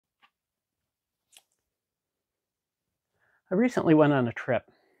I recently went on a trip,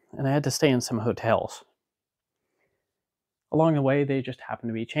 and I had to stay in some hotels. Along the way, they just happened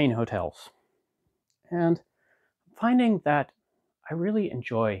to be chain hotels. And finding that I really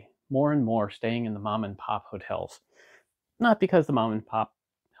enjoy more and more staying in the mom and pop hotels. Not because the mom and pop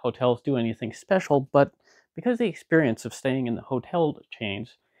hotels do anything special, but because the experience of staying in the hotel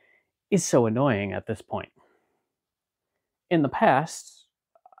chains is so annoying at this point. In the past,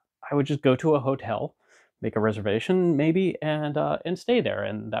 I would just go to a hotel, make a reservation maybe, and stay there,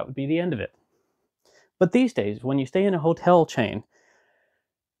 and that would be the end of it. But these days, when you stay in a hotel chain,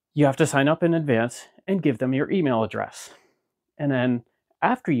 you have to sign up in advance and give them your email address. And then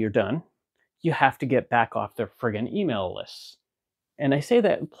after you're done, you have to get back off their friggin' email lists. And I say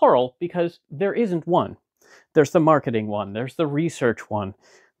that in plural because there isn't one. There's the marketing one, there's the research one,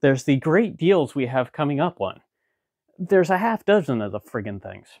 there's the great deals we have coming up one. There's a half dozen of the friggin'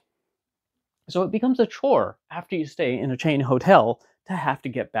 things. So it becomes a chore after you stay in a chain hotel to have to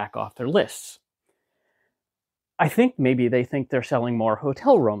get back off their lists. I think maybe they think they're selling more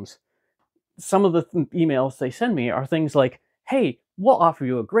hotel rooms. Some of the emails they send me are things like, hey, we'll offer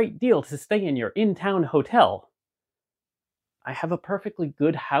you a great deal to stay in your in-town hotel. I have a perfectly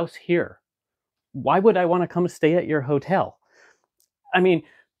good house here. Why would I want to come stay at your hotel? I mean,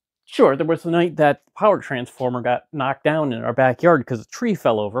 sure, there was the night that the power transformer got knocked down in our backyard because a tree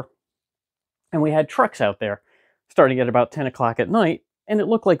fell over. And we had trucks out there starting at about 10 o'clock at night, and it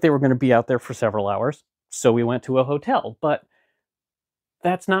looked like they were going to be out there for several hours. So we went to a hotel, but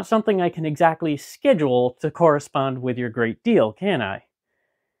that's not something I can exactly schedule to correspond with your great deal, can I?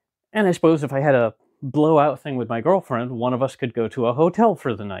 And I suppose if I had a blowout thing with my girlfriend, one of us could go to a hotel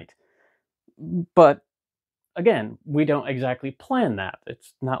for the night. But again, we don't exactly plan that.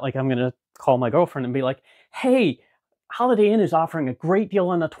 It's not like I'm going to call my girlfriend and be like, hey, Holiday Inn is offering a great deal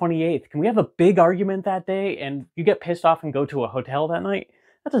on the 28th. Can we have a big argument that day and you get pissed off and go to a hotel that night?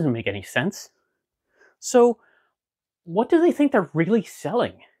 That doesn't make any sense. So, what do they think they're really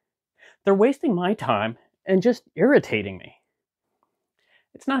selling? They're wasting my time and just irritating me.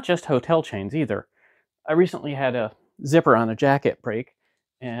 It's not just hotel chains either. I recently had a zipper on a jacket break,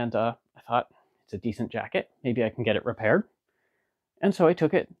 and I thought, it's a decent jacket, maybe I can get it repaired. And so I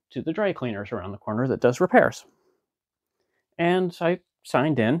took it to the Drycleaners around the corner that does repairs. And I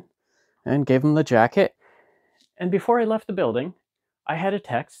signed in and gave them the jacket. And before I left the building, I had a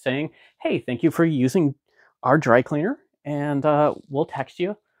text saying, hey, thank you for using our dry cleaner, and we'll text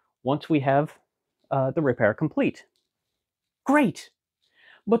you once we have the repair complete. Great!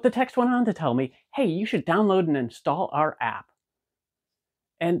 But the text went on to tell me, hey, you should download and install our app.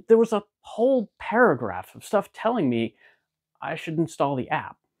 And there was a whole paragraph of stuff telling me I should install the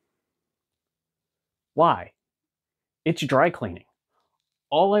app. Why? It's dry cleaning.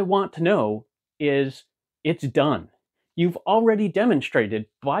 All I want to know is it's done. You've already demonstrated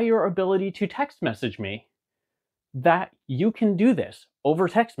by your ability to text message me that you can do this over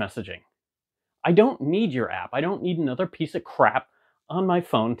text messaging. I don't need your app. I don't need another piece of crap on my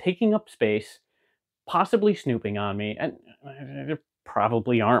phone taking up space, possibly snooping on me, and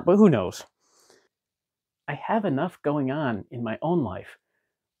probably aren't, but who knows. I have enough going on in my own life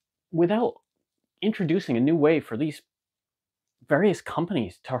without introducing a new way for these various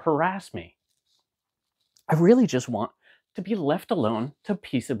companies to harass me. I really just want to be left alone to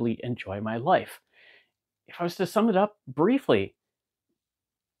peaceably enjoy my life. If I was to sum it up briefly,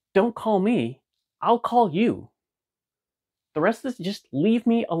 don't call me, I'll call you. The rest is just leave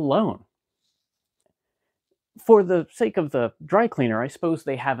me alone. For the sake of the dry cleaner, I suppose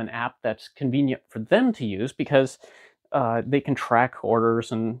they have an app that's convenient for them to use because they can track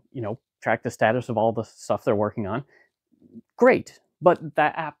orders and, track the status of all the stuff they're working on. Great, but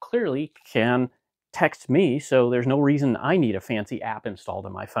that app clearly can text me, so there's no reason I need a fancy app installed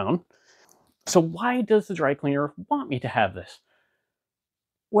on my phone. So why does the dry cleaner want me to have this?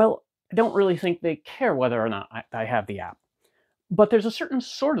 Well, I don't really think they care whether or not I have the app. But there's a certain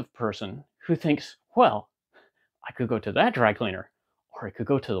sort of person who thinks, well, I could go to that dry cleaner, or I could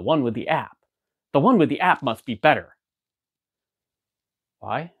go to the one with the app. The one with the app must be better.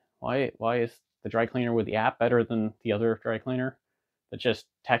 Why? Why is the dry cleaner with the app better than the other dry cleaner that just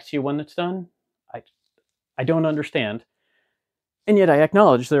texts you when it's done? I don't understand. And yet I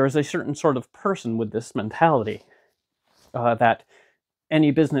acknowledge there is a certain sort of person with this mentality that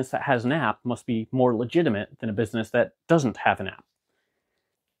any business that has an app must be more legitimate than a business that doesn't have an app.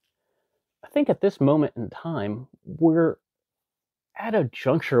 I think at this moment in time, we're at a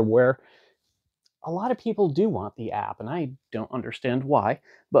juncture where a lot of people do want the app, and I don't understand why,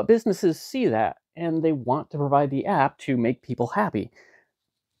 but businesses see that, and they want to provide the app to make people happy.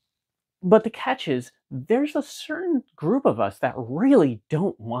 But the catch is, there's a certain group of us that really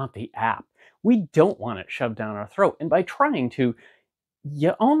don't want the app. We don't want it shoved down our throat. And by trying to,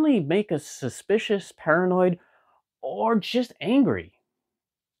 you only make us suspicious, paranoid, or just angry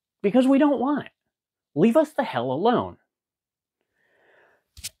because we don't want it. Leave us the hell alone.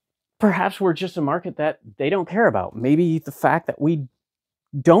 Perhaps we're just a market that they don't care about. Maybe the fact that we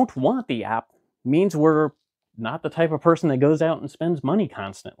don't want the app means we're not the type of person that goes out and spends money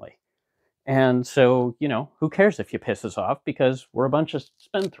constantly. And so, who cares if you piss us off, because we're a bunch of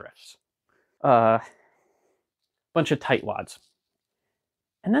spendthrifts. Bunch of tightwads.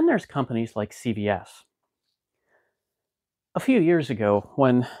 And then there's companies like CVS. A few years ago,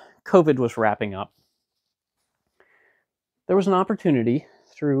 when COVID was wrapping up, there was an opportunity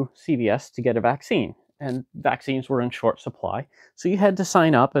through CVS to get a vaccine. And vaccines were in short supply. So you had to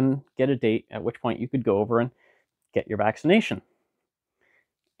sign up and get a date at which point you could go over and get your vaccination.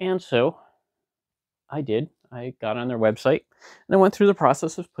 And so I did. I got on their website and I went through the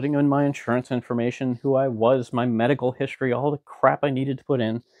process of putting in my insurance information, who I was, my medical history, all the crap I needed to put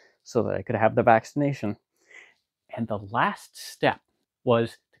in so that I could have the vaccination. And the last step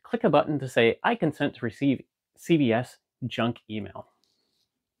was to click a button to say, I consent to receive CVS junk email.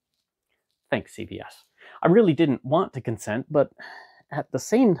 Thanks, CVS. I really didn't want to consent, but at the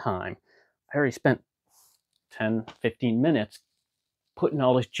same time, I already spent 10, 15 minutes putting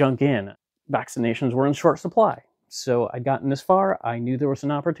all this junk in. Vaccinations were in short supply. So I'd gotten this far, I knew there was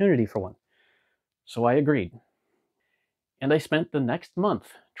an opportunity for one. So I agreed. And I spent the next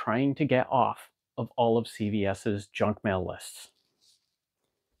month trying to get off of all of CVS's junk mail lists.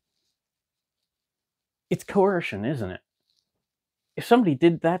 It's coercion, isn't it? If somebody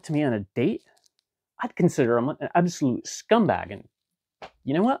did that to me on a date, I'd consider them an absolute scumbag. And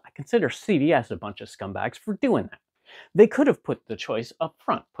you know what? I consider CVS a bunch of scumbags for doing that. They could have put the choice up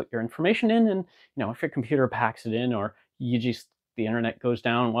front. Put your information in, and if your computer packs it in, or the internet goes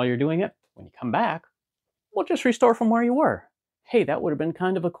down while you're doing it, when you come back, we'll just restore from where you were. Hey, that would have been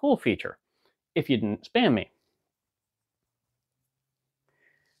kind of a cool feature if you didn't spam me.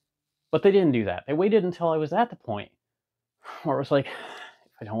 But they didn't do that. They waited until I was at the point where it was like, if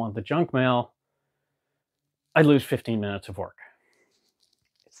I don't want the junk mail, I'd lose 15 minutes of work.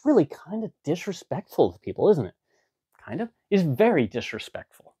 It's really kind of disrespectful to people, isn't it? Kind of. It's very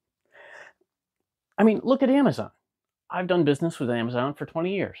disrespectful. I mean, look at Amazon. I've done business with Amazon for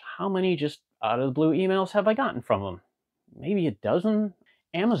 20 years. How many just out of the blue emails have I gotten from them? Maybe a dozen.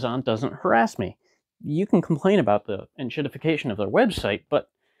 Amazon doesn't harass me. You can complain about the enshittification of their website, but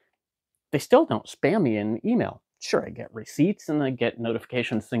they still don't spam me in email. Sure, I get receipts and I get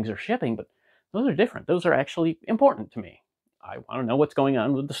notifications things are shipping, but those are different. Those are actually important to me. I want to know what's going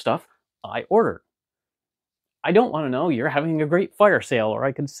on with the stuff I ordered. I don't want to know you're having a great fire sale, or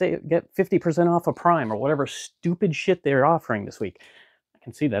I could say get 50% off a Prime, or whatever stupid shit they're offering this week. I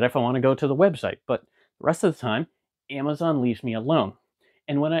can see that if I want to go to the website, but the rest of the time, Amazon leaves me alone.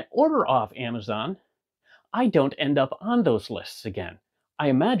 And when I order off Amazon, I don't end up on those lists again. I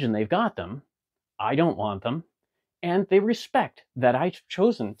imagine they've got them. I don't want them. And they respect that I've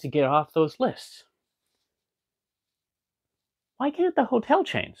chosen to get off those lists. Why can't the hotel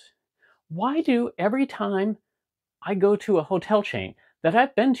chains? Why do every time I go to a hotel chain that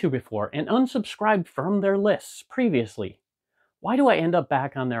I've been to before and unsubscribed from their lists previously, why do I end up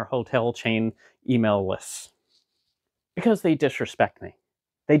back on their hotel chain email lists? Because they disrespect me.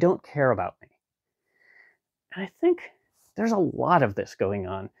 They don't care about me. And I think there's a lot of this going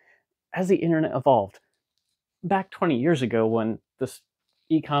on as the internet evolved. Back 20 years ago, when this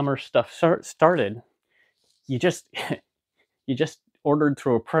e-commerce stuff started, you just ordered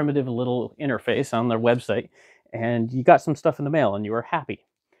through a primitive little interface on their website, and you got some stuff in the mail and you were happy.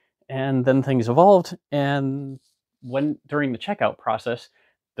 And then things evolved, and during the checkout process,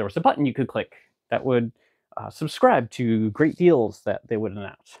 there was a button you could click that would subscribe to great deals that they would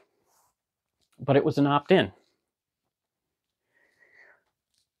announce. But it was an opt-in.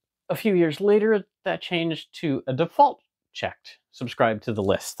 A few years later, that changed to a default checked subscribe to the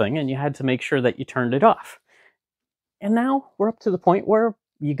list thing, and you had to make sure that you turned it off. And now we're up to the point where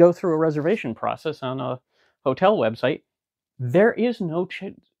you go through a reservation process on a hotel website. There is no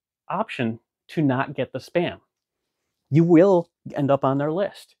option to not get the spam. You will end up on their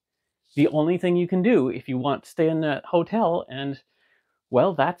list. The only thing you can do if you want to stay in that hotel, and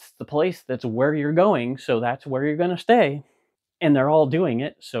well, that's the place, that's where you're going, so that's where you're going to stay. And they're all doing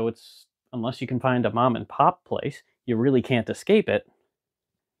it, so it's, unless you can find a mom and pop place, you really can't escape it.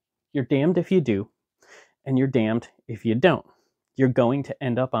 You're damned if you do, and you're damned if you don't. You're going to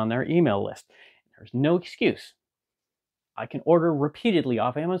end up on their email list. There's no excuse. I can order repeatedly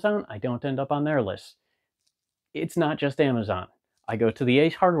off Amazon. I don't end up on their list. It's not just Amazon. I go to the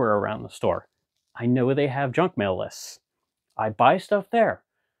Ace Hardware around the store. I know they have junk mail lists. I buy stuff there.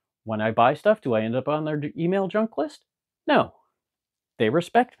 When I buy stuff, do I end up on their email junk list? No. They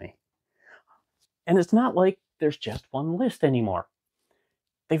respect me. And it's not like there's just one list anymore.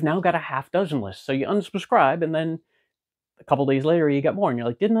 They've now got a half dozen lists. So you unsubscribe, and then a couple days later you get more, and you're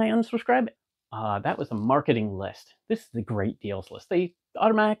like, didn't I unsubscribe? That was a marketing list. This is the great deals list. They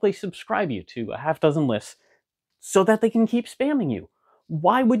automatically subscribe you to a half dozen lists so that they can keep spamming you.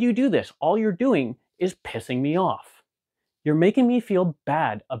 Why would you do this? All you're doing is pissing me off. You're making me feel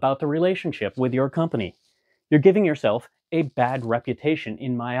bad about the relationship with your company. You're giving yourself a bad reputation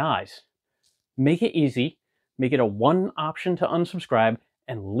in my eyes. Make it easy, make it a one option to unsubscribe,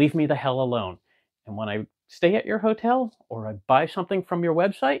 and leave me the hell alone. And when I stay at your hotel or I buy something from your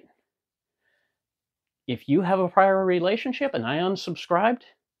website, if you have a prior relationship and I unsubscribed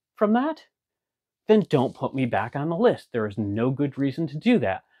from that, then don't put me back on the list. There is no good reason to do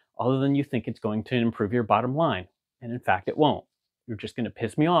that other than you think it's going to improve your bottom line. And in fact, it won't. You're just going to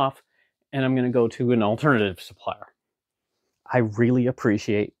piss me off, and I'm going to go to an alternative supplier. I really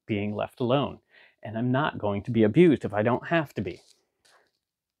appreciate being left alone, and I'm not going to be abused if I don't have to be.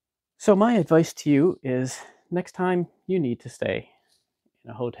 So my advice to you is, next time you need to stay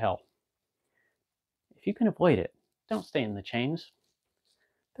in a hotel, if you can avoid it, don't stay in the chains.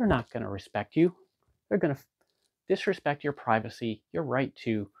 They're not going to respect you. They're going to disrespect your privacy, your right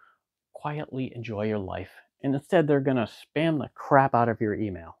to quietly enjoy your life, and instead they're going to spam the crap out of your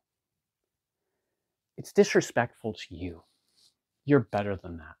email. It's disrespectful to you. You're better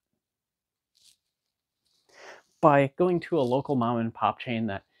than that. By going to a local mom and pop chain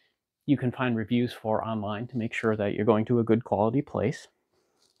that you can find reviews for online to make sure that you're going to a good quality place,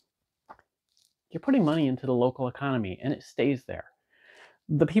 you're putting money into the local economy, and it stays there.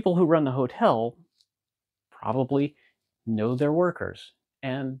 The people who run the hotel probably know their workers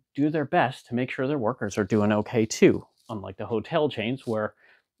and do their best to make sure their workers are doing okay too, unlike the hotel chains where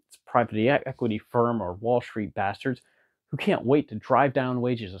it's a private equity firm or Wall Street bastards who can't wait to drive down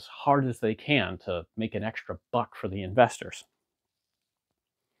wages as hard as they can to make an extra buck for the investors.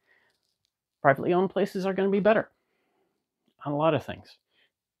 Privately owned places are going to be better on a lot of things.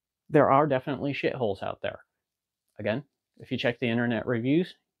 There are definitely shitholes out there. Again, if you check the internet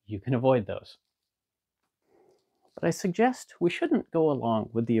reviews, you can avoid those. But I suggest we shouldn't go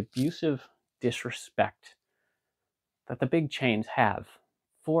along with the abusive disrespect that the big chains have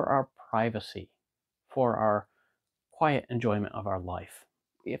for our privacy, for our quiet enjoyment of our life.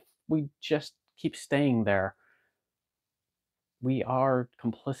 If we just keep staying there, we are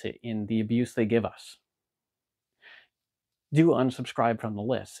complicit in the abuse they give us. Do unsubscribe from the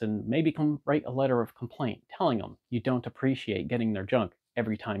list and maybe write a letter of complaint telling them you don't appreciate getting their junk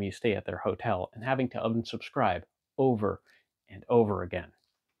every time you stay at their hotel and having to unsubscribe over and over again.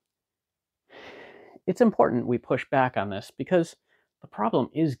 It's important we push back on this because the problem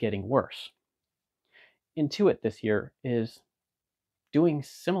is getting worse. Intuit this year is doing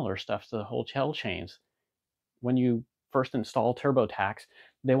similar stuff to the hotel chains. When you first install TurboTax,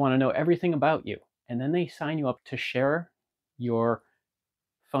 they want to know everything about you, and then they sign you up to share your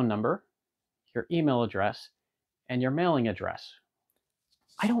phone number, your email address, and your mailing address.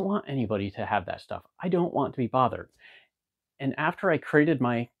 I don't want anybody to have that stuff. I don't want to be bothered. And after I created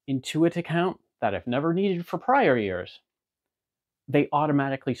my Intuit account that I've never needed for prior years, they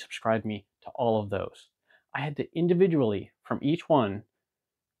automatically subscribed me to all of those. I had to individually, from each one,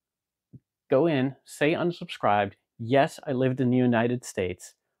 go in, say unsubscribed. Yes, I lived in the United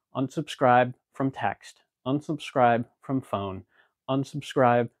States. Unsubscribe from text. Unsubscribe from phone.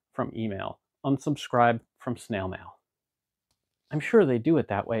 Unsubscribe from email. Unsubscribe from snail mail. I'm sure they do it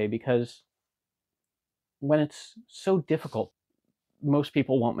that way because when it's so difficult, most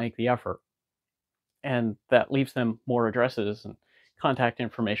people won't make the effort. And that leaves them more addresses and contact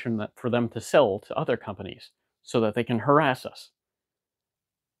information for them to sell to other companies so that they can harass us.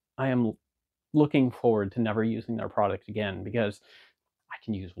 I am looking forward to never using their product again because I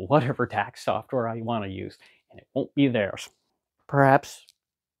can use whatever tax software I want to use and it won't be theirs. Perhaps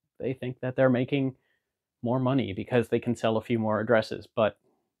they think that they're making more money because they can sell a few more addresses, but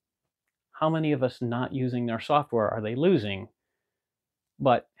how many of us not using their software are they losing?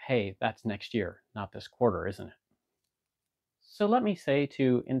 But hey, that's next year, not this quarter, isn't it? So let me say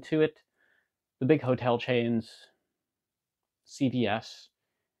to Intuit, the big hotel chains, CVS,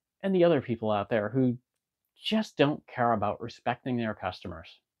 and the other people out there who just don't care about respecting their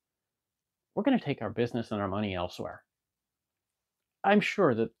customers, we're going to take our business and our money elsewhere. I'm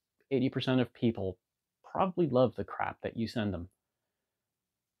sure that 80% of people probably love the crap that you send them,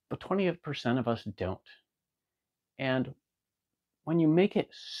 but 20% of us don't. And when you make it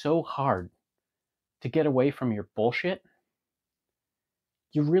so hard to get away from your bullshit,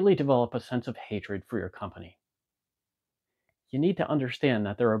 you really develop a sense of hatred for your company. You need to understand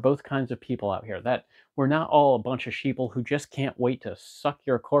that there are both kinds of people out here, that we're not all a bunch of sheeple who just can't wait to suck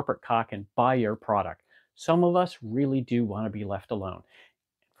your corporate cock and buy your product. Some of us really do want to be left alone.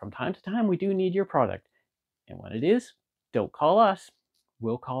 From time to time, we do need your product. And when it is, don't call us,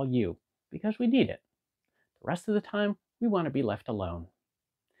 we'll call you, because we need it. The rest of the time, we want to be left alone.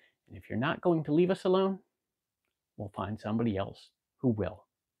 And if you're not going to leave us alone, we'll find somebody else who will.